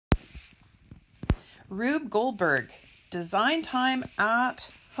Rube Goldberg, Design Time at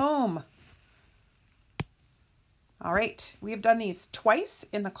Home. All right, we have done these twice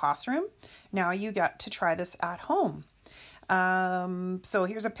in the classroom. Now you get to try this at home. So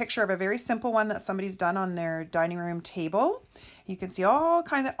here's a picture of a very simple one that somebody's done on their dining room table. You can see all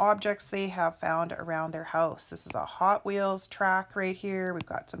kinds of objects they have found around their house. This is a Hot Wheels track right here. We've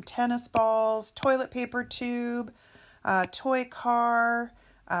got some tennis balls, toilet paper tube, toy car,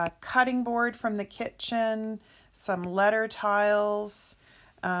 cutting board from the kitchen, some letter tiles,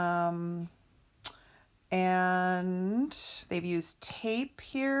 and they've used tape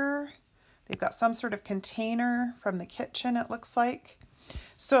here. They've got some sort of container from the kitchen, it looks like.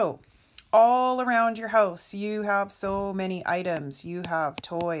 So all around your house, you have so many items. You have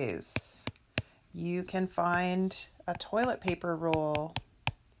toys. You can find a toilet paper roll.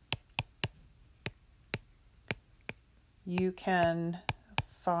 You can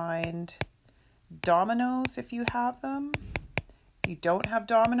find dominoes if you have them. If you don't have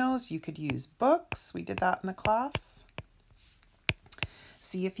dominoes, you could use books. We did that in the class.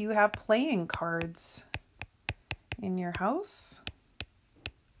 See if you have playing cards in your house.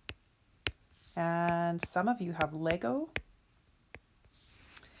 And some of you have Lego.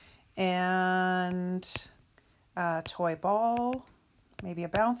 And a toy ball, maybe a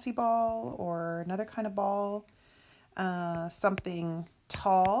bouncy ball or another kind of ball. Something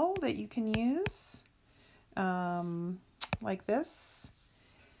tall that you can use, like this.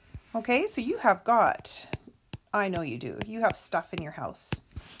 Okay, so you have got, I know you do, you have stuff in your house.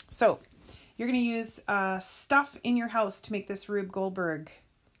 So you're going to use stuff in your house to make this Rube Goldberg.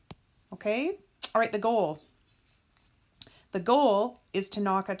 Okay, all right, the goal. The goal is to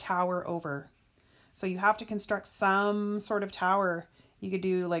knock a tower over. So you have to construct some sort of tower. You could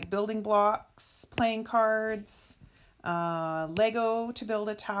do like building blocks, playing cards, Lego to build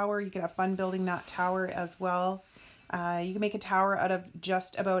a tower. You could have fun building that tower as well. You can make a tower out of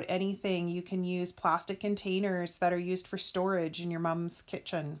just about anything. You can use plastic containers that are used for storage in your mom's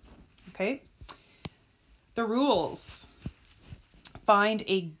kitchen. Okay. The rules. Find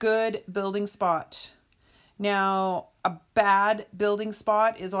a good building spot. Now, a bad building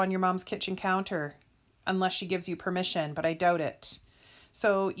spot is on your mom's kitchen counter, unless she gives you permission, but I doubt it.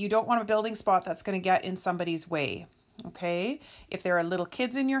 So you don't want a building spot that's going to get in somebody's way. Okay, if there are little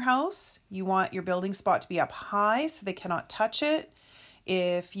kids in your house, you want your building spot to be up high so they cannot touch it.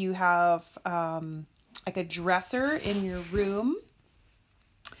 If you have like a dresser in your room,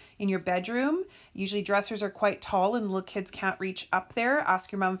 in your bedroom, usually dressers are quite tall and little kids can't reach up there.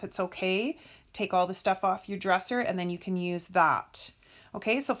 Ask your mom if it's okay. Take all the stuff off your dresser and then you can use that.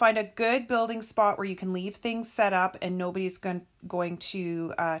 Okay, so find a good building spot where you can leave things set up and nobody's going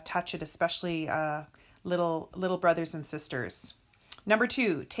to touch it, especially little brothers and sisters. Number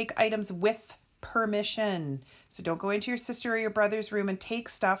 2, take items with permission. So don't go into your sister or your brother's room and take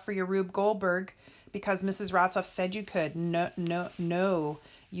stuff for your Rube Goldberg because Mrs. Ratzoff said you could. No.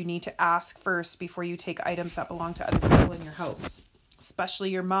 You need to ask first before you take items that belong to other people in your house,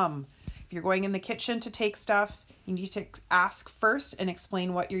 especially your mom. If you're going in the kitchen to take stuff, you need to ask first and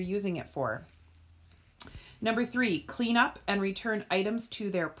explain what you're using it for. Number 3, clean up and return items to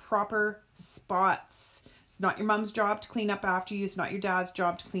their proper spots. It's not your mom's job to clean up after you. It's not your dad's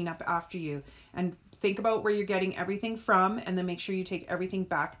job to clean up after you. And think about where you're getting everything from and then make sure you take everything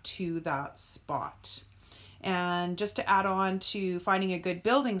back to that spot. And just to add on to finding a good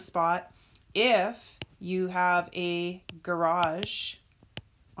building spot, if you have a garage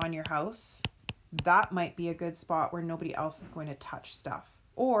on your house, that might be a good spot where nobody else is going to touch stuff.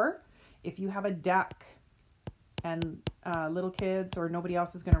 Or if you have a deck and little kids or nobody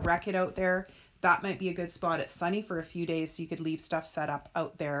else is going to wreck it out there, that might be a good spot. It's sunny for a few days, so you could leave stuff set up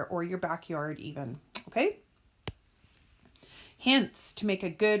out there or your backyard even. Okay? Hints to make a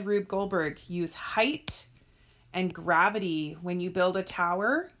good Rube Goldberg. Use height and gravity when you build a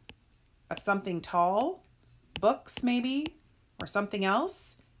tower of something tall, books maybe, or something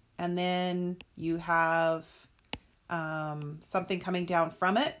else. And then you have something coming down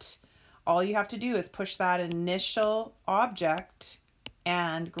from it. All you have to do is push that initial object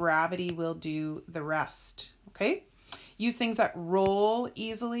and gravity will do the rest. Okay? Use things that roll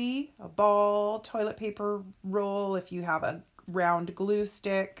easily. A ball, toilet paper roll, if you have a round glue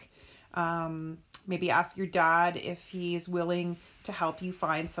stick. Maybe ask your dad if he's willing to help you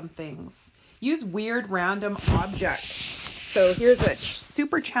find some things. Use weird random objects. So here's a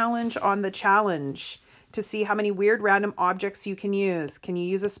super challenge on the challenge to see how many weird random objects you can use. Can you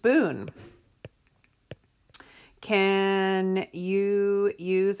use a spoon? Can you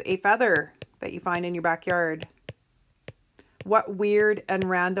use a feather that you find in your backyard? What weird and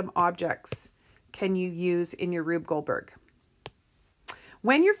random objects can you use in your Rube Goldberg?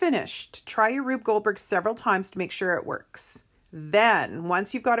 When you're finished, try your Rube Goldberg several times to make sure it works. Then,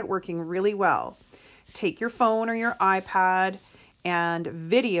 once you've got it working really well, take your phone or your iPad and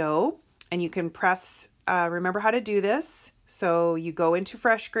video, and you can press, remember how to do this. So you go into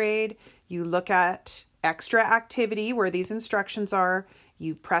Fresh Grade, you look at extra activity where these instructions are,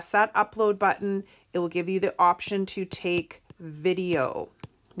 you press that upload button, it will give you the option to take video.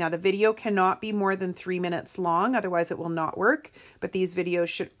 Now the video cannot be more than 3 minutes long, otherwise it will not work, but these videos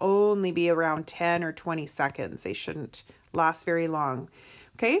should only be around 10 or 20 seconds. They shouldn't last very long.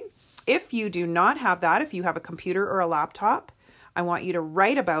 Okay, if you do not have that, if you have a computer or a laptop, I want you to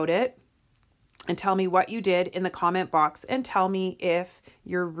write about it and tell me what you did in the comment box, and tell me if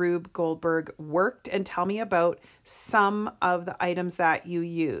your Rube Goldberg worked, and tell me about some of the items that you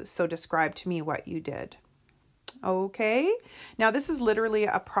use. So describe to me what you did. Okay, now this is literally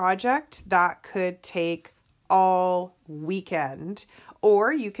a project that could take all weekend,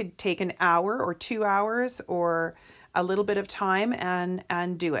 or you could take an hour or 2 hours or a little bit of time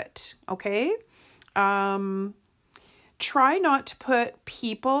and do it. Okay, try not to put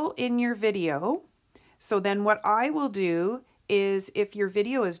people in your video. So then what I will do is, if your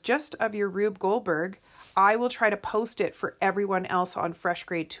video is just of your Rube Goldberg, I will try to post it for everyone else on Fresh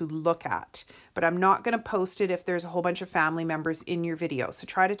Grade to look at. But I'm not going to post it if there's a whole bunch of family members in your video. So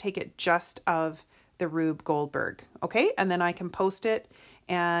try to take it just of the Rube Goldberg. Okay, and then I can post it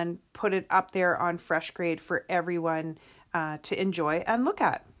and put it up there on Fresh Grade for everyone to enjoy and look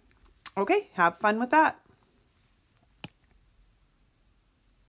at. Okay, have fun with that.